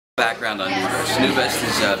background on NuBest. NuBest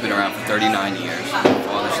has been around for 39 years. My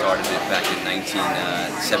father started it back in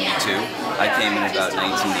 1972. I came in about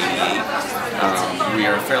 1988. We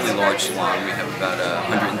are a fairly large salon. We have about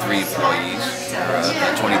 103 employees,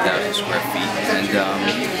 about 20,000 square feet, and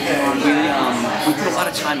we put a lot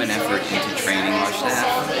of time and effort into training our staff.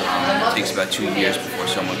 It takes about 2 years before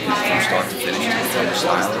someone can from start to finish to become a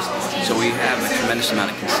stylist. So we have a tremendous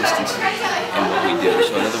amount of consistency in what we do.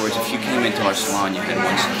 So in other words, if you came into our salon, you had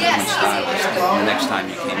one stylist, and the next time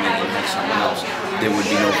you came in, you had someone else, there would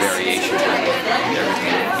be no variation.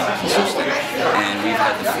 Everything would be consistent. And we've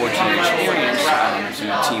had the fortunate experience to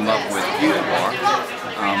team up with Beauty Bar,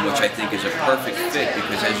 which I think is a perfect fit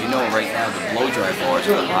because, as you know, right now the blow-dry bars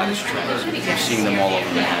are the hottest trends. You're seeing them all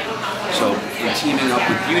over Manhattan. So in teaming up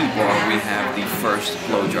with Beauty Bar, we have the first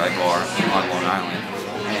blow-dry bar on Long Island.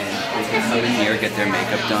 And they can come in here, get their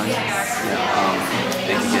makeup done,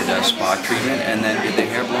 they can get a spa treatment, and then get their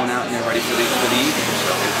hair blown out and they're ready for the evening.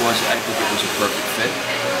 So I think it was a perfect fit,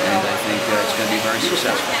 and I think it's going to be very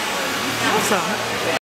successful. Awesome.